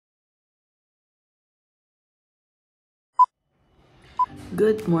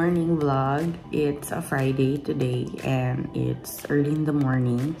Good morning vlog. It's a Friday today and it's early in the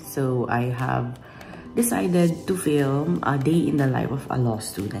morning, so I have decided to film a day in the life of a law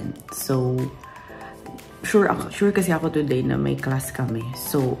student. So sure kasi ako today na may class kami,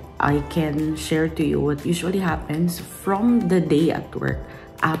 so I can share to you what usually happens from the day at work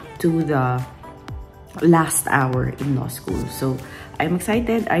up to the last hour in law school. So I'm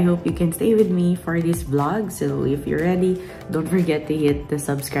excited. I hope you can stay with me for this vlog. So if you're ready, don't forget to hit the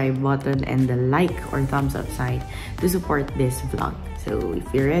subscribe button and the like or thumbs up sign to support this vlog. So if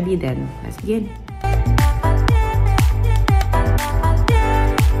you're ready, then let's begin.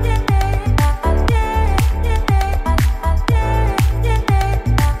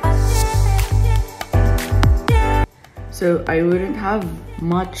 So, I wouldn't have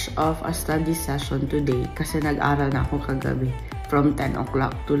much of a study session today kasi nag-aral na ako kagabi from 10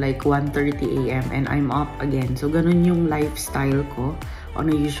 o'clock to like 1:30 a.m. and I'm up again. So, ganun yung lifestyle ko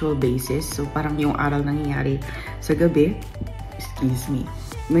on a usual basis. So, parang yung aral nangyayari sa gabi,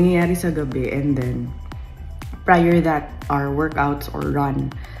 nangyayari sa gabi, and then prior that are workouts or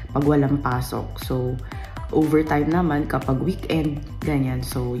run pag walang pasok. So, overtime naman kapag weekend, ganyan.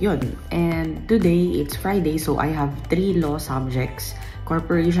 So, yun. And today, it's Friday, so I have 3 law subjects.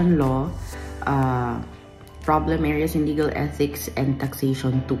 Corporation law, problem areas in legal ethics, and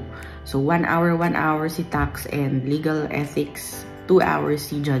taxation 2. So, 1 hour si tax and legal ethics, 2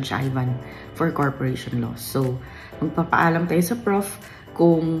 hours si Judge Ivan for corporation law. So, magpapaalam tayo sa prof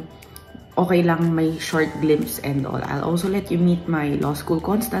kung okay lang may short glimpse and all. I'll also let you meet my law school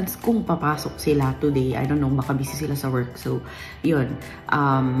constants kung papasok sila today. I don't know, baka busy sila sa work. So, yun.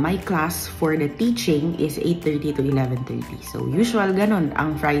 My class for the teaching is 8:30 to 11:30. So, usual ganon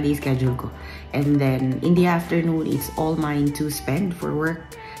ang Friday schedule ko. And then, in the afternoon, it's all mine to spend for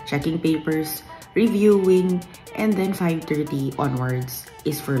work, checking papers, reviewing, and then 5:30 onwards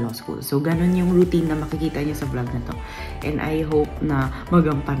is for law school. So, ganun yung routine na makikita niyo sa vlog na to. And I hope na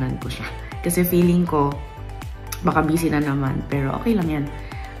magampanan ko siya. Kasi feeling ko, baka busy na naman. Pero okay lang yan.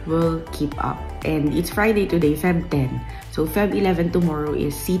 We'll keep up. And it's Friday today, Feb 10. So, Feb 11 tomorrow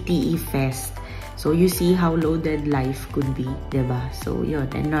is CTE Fest. So, you see how loaded life could be, diba? So, yun.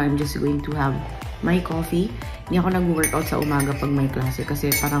 And now, I'm just going to have my coffee. Hindi ako nag-workout sa umaga pag may klase kasi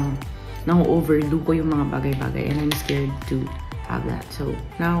parang na-overdo ko yung mga bagay-bagay. And I'm scared to have that. So,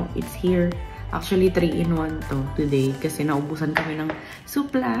 now, it's here. Actually, 3-in-1 to today kasi naubusan kami ng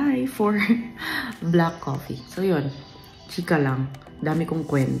supply for black coffee. So, yun. Chika lang. Dami kong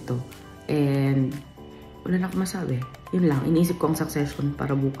kwento. And, wala na akong masabi. Yun lang. Iniisip ko ang succession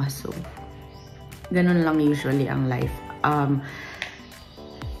para bukas. So, ganun lang usually ang life.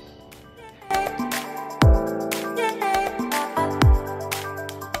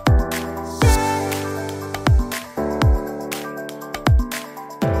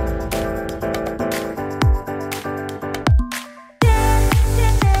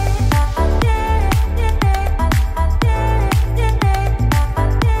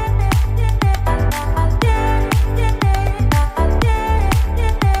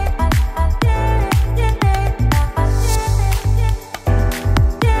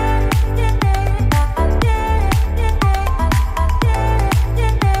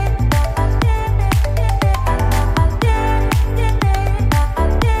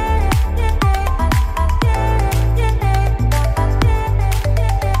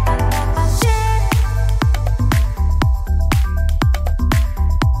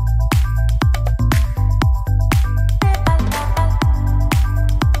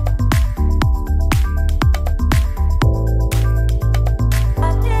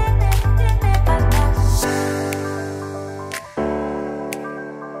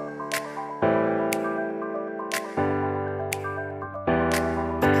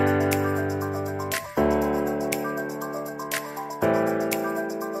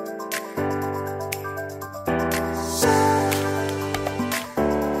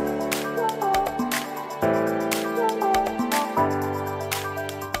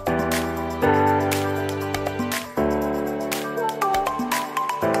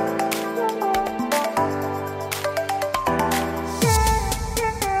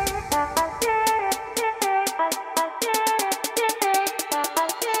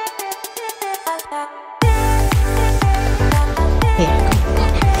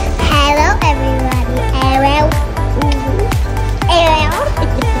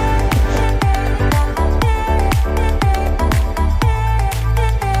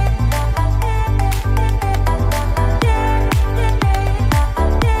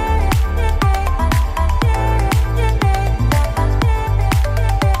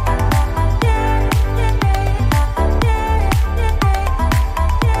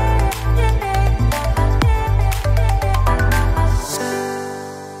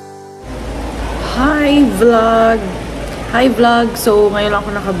 vlog! Hi vlog! So, ngayon lang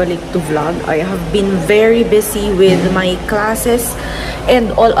ako nakabalik to vlog. I have been very busy with my classes and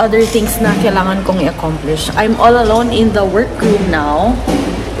all other things na kailangan kong i-accomplish. I'm all alone in the workroom now.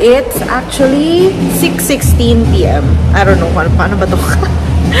 It's actually 6:16 p.m. I don't know paano ba to?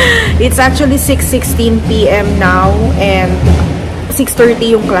 It's actually 6:16 p.m. now and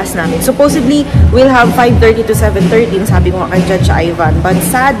 6:30 yung class namin. Supposedly, we'll have 5:30 to 7:30, sabi ko kay Judge Ivan. But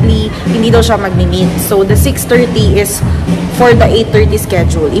sadly, hindi daw siya mag-meet. So, the 6:30 is for the 8:30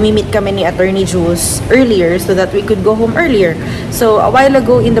 schedule. Imi-meet kami ni Attorney Jules earlier so that we could go home earlier. So, a while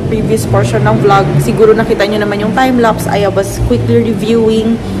ago in the previous portion ng vlog, siguro nakita nyo naman yung time-lapse. I was quickly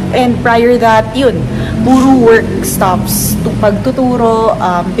reviewing. And prior that, yun, puro work stops, pagtuturo,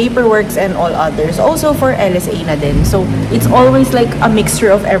 paperworks, and all others. Also for LSA na din. So, it's always like a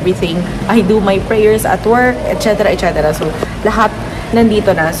mixture of everything. I do my prayers at work, etc. etc. So, lahat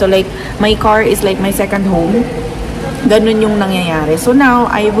nandito na. So, like, my car is like my second home. Ganun yung nangyayari. So,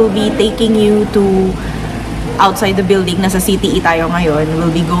 now, I will be taking you to outside the building. Nasa CTE tayo ngayon.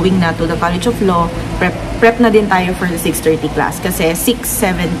 We'll be going na to the College of Law. Prep na din tayo for the 6:30 class kasi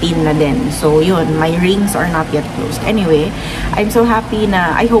 6:17 na din. So, yun, my rings are not yet closed. Anyway, I'm so happy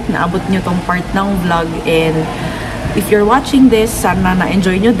na I hope na abot nyo tong part ng vlog, and if you're watching this, sana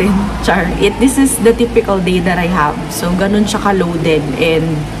na-enjoy nyo din. Char, this is the typical day that I have. So, ganun siya ka-loaded,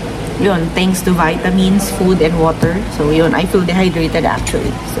 and yun, thanks to vitamins, food, and water. So, yun, I feel dehydrated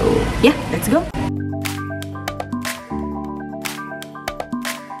actually. So, yeah, let's go!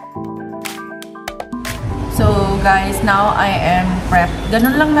 So guys, now I am prepped.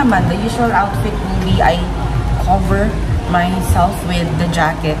 Ganun lang naman. The usual outfit will be I cover myself with the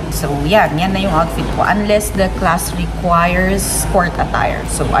jacket. So yan na yung outfit ko. Unless the class requires sport attire.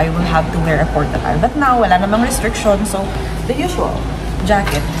 So I will have to wear a sport attire. But now, wala namang restriction. So the usual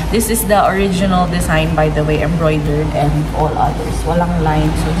jacket. This is the original design, by the way, embroidered and all others. Walang line.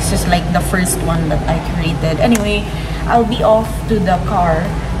 So this is like the first one that I created. Anyway, I'll be off to the car.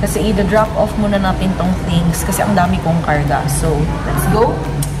 Kasi i-drop off muna natin tong things kasi ang dami kong karga. So, let's go.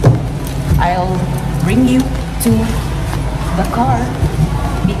 I'll bring you to the car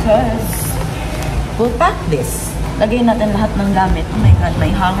because we'll pack this. Lagay natin lahat ng gamit. Oh my God,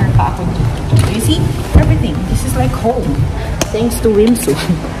 may hanger pa ako dito. So, you see? Everything. This is like home. Thanks to Wimsu.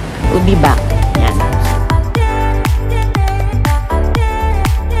 We'll be back. Yan.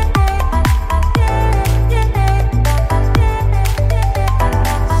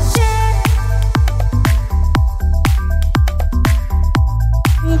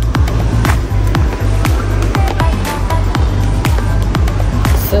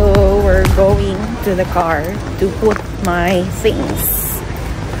 To the car to put my things.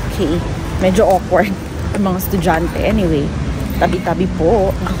 Okay, medyo awkward ang mga estudyante. Anyway, tabi-tabi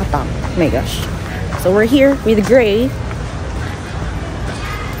po, nakakatak. Oh my gosh. So we're here with Gray.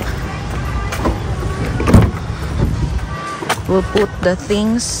 We'll put the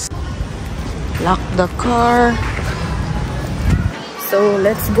things, lock the car. So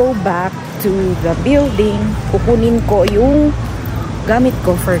let's go back to the building. Kukunin ko yung gamit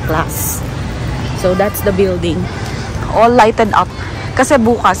ko for class. So, that's the building. All lighted up. Kasi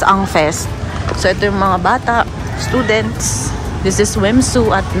bukas ang fest. So, ito yung mga bata, students. This is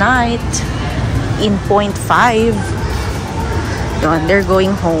swimsuit at night. In 0.5. Yun, they're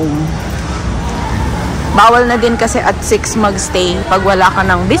going home. Bawal na din kasi at 6 magstay pag wala ka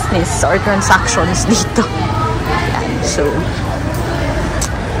ng business or transactions dito. Yan. So,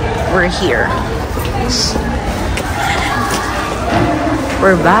 we're here.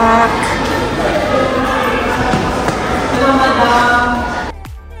 We're back.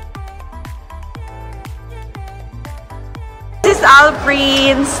 This is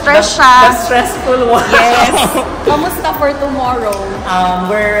Alprin. Stress siya. The stressful one. Yes. Kamusta for tomorrow?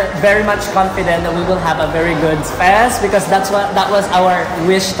 We're very much confident that we will have a very good fest because that was our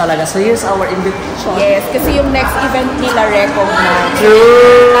wish talaga. So here's our invitation. Yes, kasi yung next event nila recognize.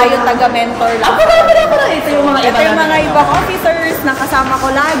 True. Tayo taga-mentor lang. Ito yung mga Ito yung mga ibang officers na kasama ko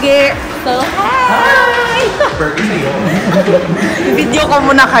lagi. So, hi! Video ko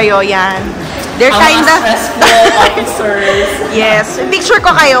muna kayo, yan. They're kinda... stressful officers. Yes. Picture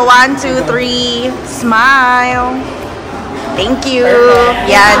ko kayo. 1, 2, 3. Smile. Thank you. Perfect.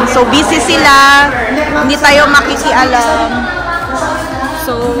 Yan. So, busy sila. Hindi tayo makikialam.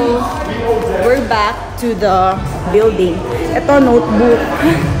 So, we're back to the building. Ito, notebook.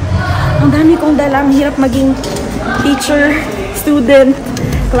 Ang dami kong dalang. Hirap maging teacher, student,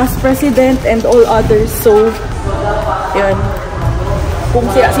 class president, and all others. So, yun. Kung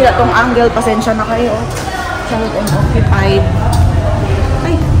sila tong angle, pasensya na kayo. Charot, I'm occupied.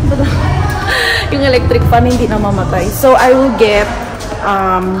 Ay, baga. Yung electric fan hindi na mamatay. So, I will get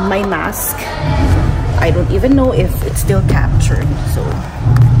my mask. I don't even know if it's still captured. So,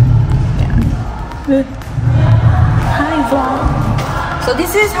 yeah. Hi, vlog! So,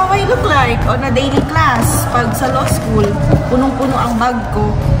 this is how I look like on a daily class. Pag sa law school, punong-puno ang bag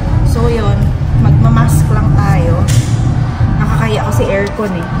ko. So, yun. Magmamask lang tayo. Nakakaya kasi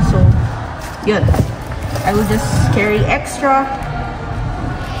aircon eh. So, yun. I will just carry extra.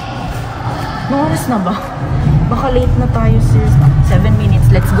 No oras na ba? Baka late na tayo, sis. 7 minutes.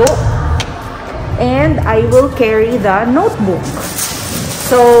 Let's go! And I will carry the notebook.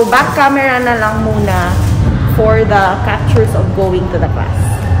 So, back camera na lang muna for the captures of going to the class.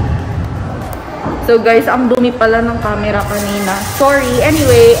 So, guys, ang dumi pala ng camera kanina. Sorry.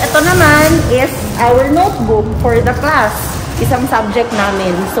 Anyway, ito naman is our notebook for the class. Isang subject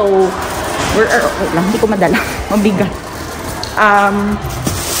namin. So, wait lang, hindi ko madala. Mabigat.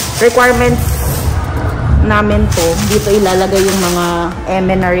 Requirements namin to. Dito ilalagay yung mga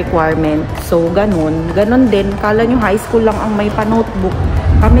MN na requirement. So, ganun. Ganun din. Kala nyo high school lang ang may pa-notebook.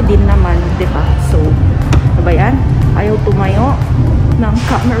 Kami din naman, di ba? So, ano ba yan? Ayaw tumayo ng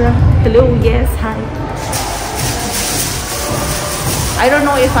camera. Hello, yes, hi. I don't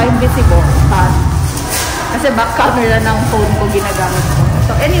know if I'm visible, but kasi back camera ng phone ko ginagamit ko.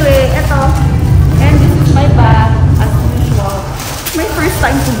 So, anyway, ito. And this is my bag, as usual. My first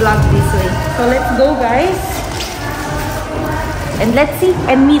time to vlog this way. So, let's go, guys. And let's see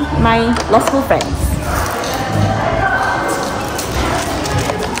and meet my law school friends.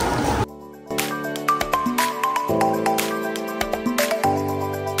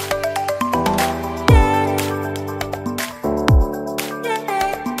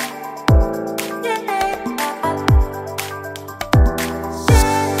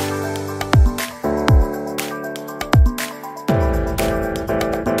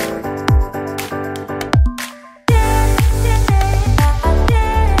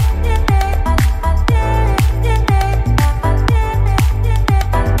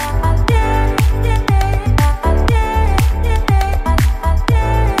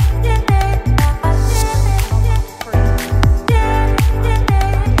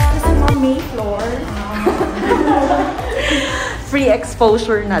 Free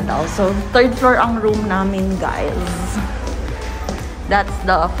exposure na daw. So, third floor ang room namin, guys. That's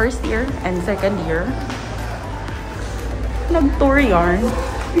the first year and second year. Nag-tour yarn.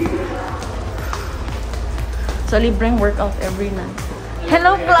 So, libreng workout every night.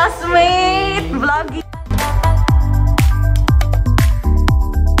 Hello, classmate! Vlogging!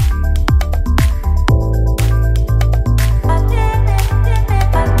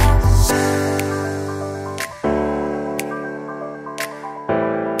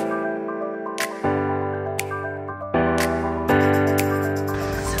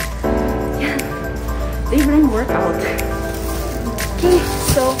 Libreng workout. Okay,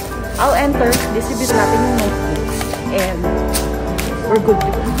 so I'll enter, distribute natin yung notebooks, and we're good to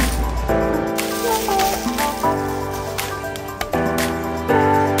go.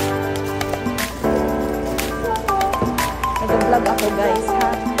 Nag-vlog ako, guys, ha?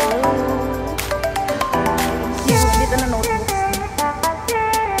 Dito na notebooks.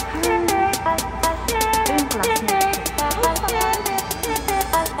 Ito yung classmate.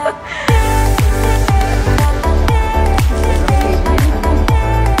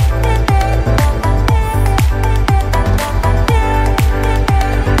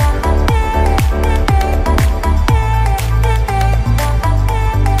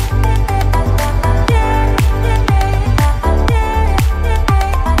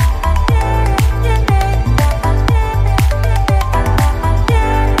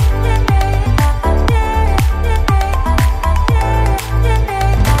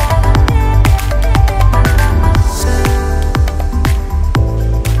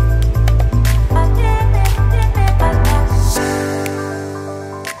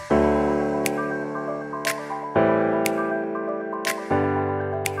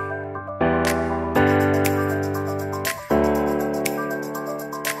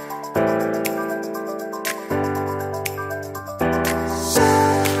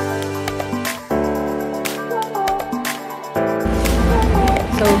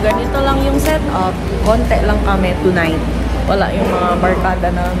 So, ganito lang yung setup. Konti lang kami tonight. Wala yung mga barkada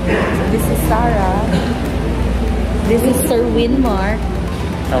namin. So, this is Sarah. This is Sir Winmark.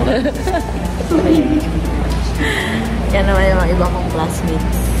 Yan naman yung mga iba kong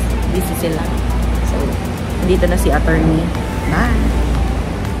classmates. This is sila. So, dito na si attorney. Bye!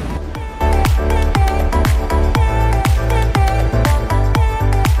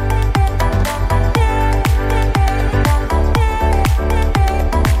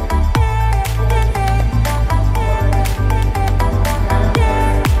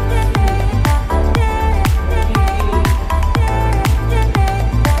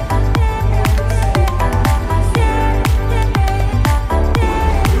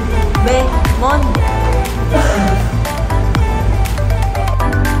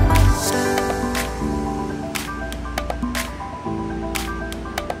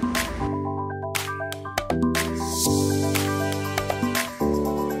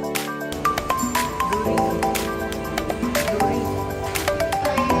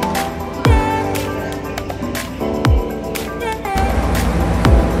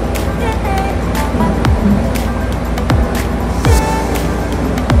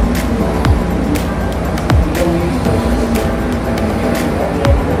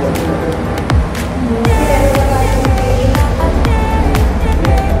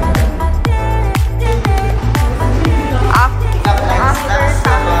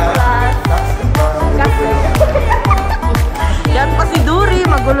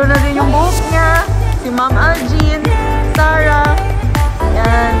 magulo na din yung buhok niya. Si Ma'am Aljean, Sarah.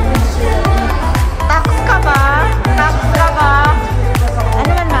 Yan. Tax ka ba? Tax ka ba?